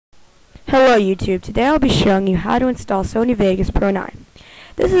Hello YouTube, today I'll be showing you how to install Sony Vegas Pro 9.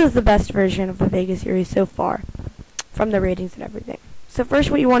 This is the best version of the Vegas series so far, from the ratings and everything. So first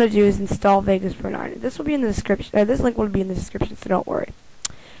what you want to do is install Vegas Pro 9. This will be in the description, this link will be in the description, so don't worry.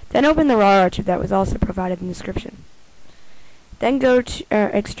 Then open the RAR archive that was also provided in the description. Then go to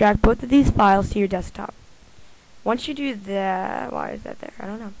extract both of these files to your desktop. Once you do that, why is that there? I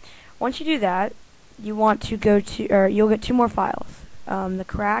don't know. Once you do that, you want to go to, you'll get two more files. The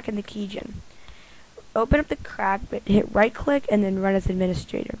crack and the kegen. Open up the crack, but hit right click and then run as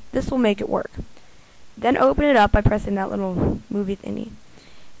administrator. This will make it work. Then open it up by pressing that little movie thingy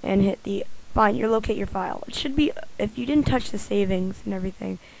and hit the locate your file. It should be, if you didn't touch the savings and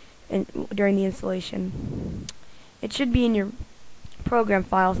everything during the installation, it should be in your program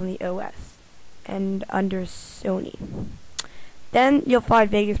files on the OS and under Sony. Then you'll find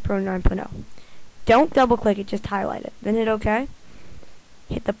Vegas Pro 9.0. Don't double click it, just highlight it. Then hit OK.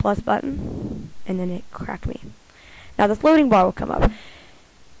 Hit the plus button, and then hit crack me. Now this loading bar will come up.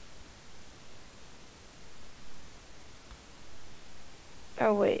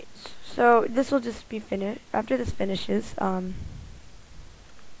 Oh wait, so this will just be finished. After this finishes,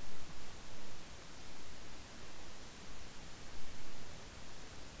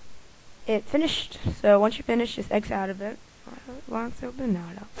 it finished. So once you finish, just X out of it. Why it's open? No.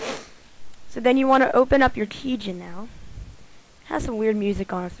 So then you want to open up your kegen now. Has some weird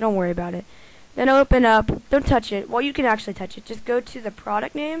music on it, so don't worry about it. Then open up, don't touch it. Well, you can actually touch it. Just go to the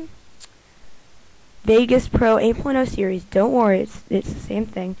product name, Vegas Pro 8.0 series. Don't worry, it's the same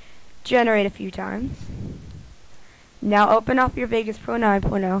thing. Generate a few times. Now open up your Vegas Pro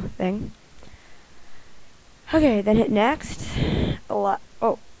 9.0 thing. Okay, then hit next. Oh,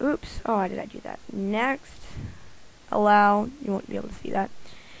 oops. Oh, why did I do that? Next. Allow. You won't be able to see that.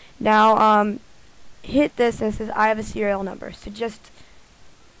 Now, hit this and it says I have a serial number. So just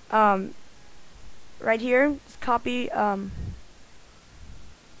right here, just copy the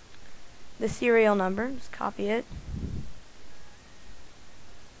serial number. Just copy it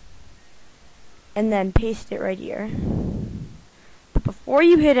and then paste it right here. But before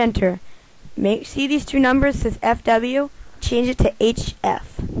you hit enter, see these two numbers, it says FW, change it to HF.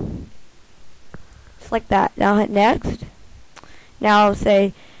 Just like that. Now hit next. Now I'll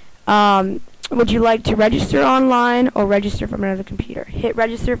say would you like to register online or register from another computer? Hit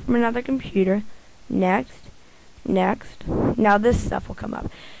register from another computer. Next. Next. Now this stuff will come up.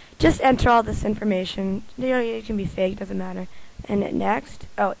 Just enter all this information. You know, it can be fake, doesn't matter. And hit next.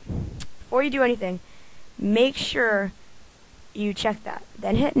 Oh, before you do anything, make sure you check that.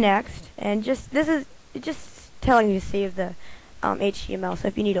 Then hit next. And this is just telling you to save the HTML. So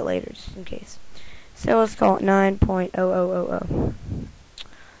if you need it later, just in case. So let's call it 9.0000.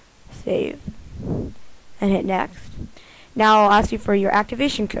 Save. And hit next. Now I'll ask you for your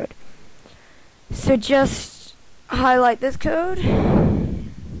activation code. So just highlight this code,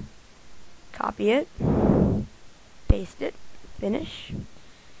 copy it, paste it, finish,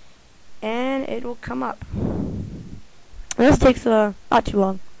 and it will come up. And this takes not too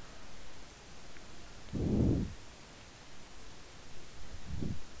long.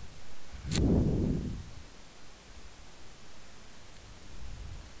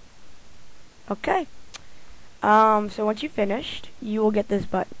 Okay. So once you've finished, you will get this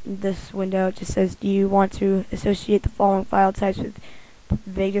this window. It just says, do you want to associate the following file types with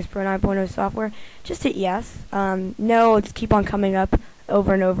Vegas Pro 9.0 software? Just hit yes. No, just keep on coming up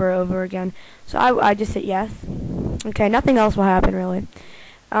over and over again. So I just hit yes. Okay, nothing else will happen really.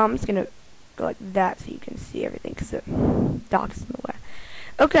 I'm just going to go like that so you can see everything because the dock is in the way.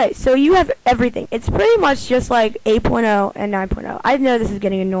 Okay, so you have everything. It's pretty much just like 8.0 and 9.0. I know this is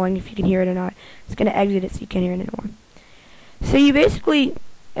getting annoying if you can hear it or not. It's going to exit it so you can't hear it anymore. So you basically,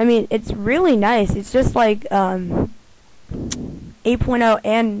 I mean, it's really nice. It's just like 8.0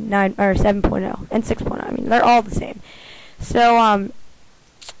 and 9 or 7.0 and 6.0. I mean, they're all the same. So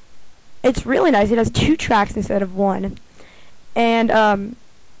it's really nice. It has 2 tracks instead of 1. And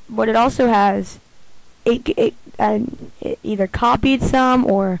what it also has, it either copied some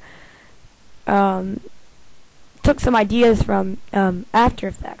or took some ideas from After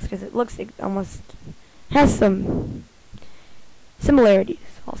Effects, because it looks like almost has some similarities,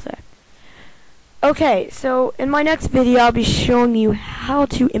 I'll say. Okay, so in my next video I'll be showing you how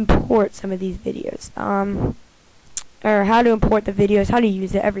to import some of these videos, or how to import the videos, how to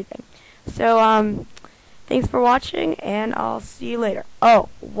use it, everything. So thanks for watching, and I'll see you later. Oh,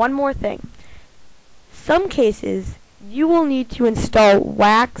 one more thing. Some cases you will need to install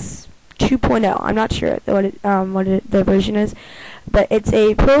Wax 2.0. I'm not sure what the version is, but it's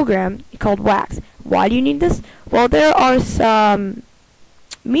a program called Wax. Why do you need this? Well, there are some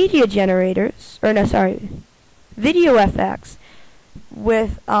media generators, or no, sorry, video FX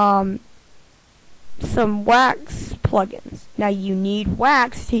with some wax plugins. Now you need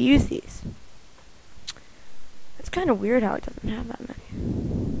wax to use these. It's kind of weird how it doesn't have that many.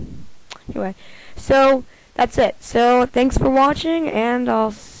 Anyway, so that's it. So thanks for watching, and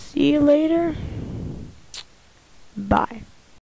I'll see you later. Bye.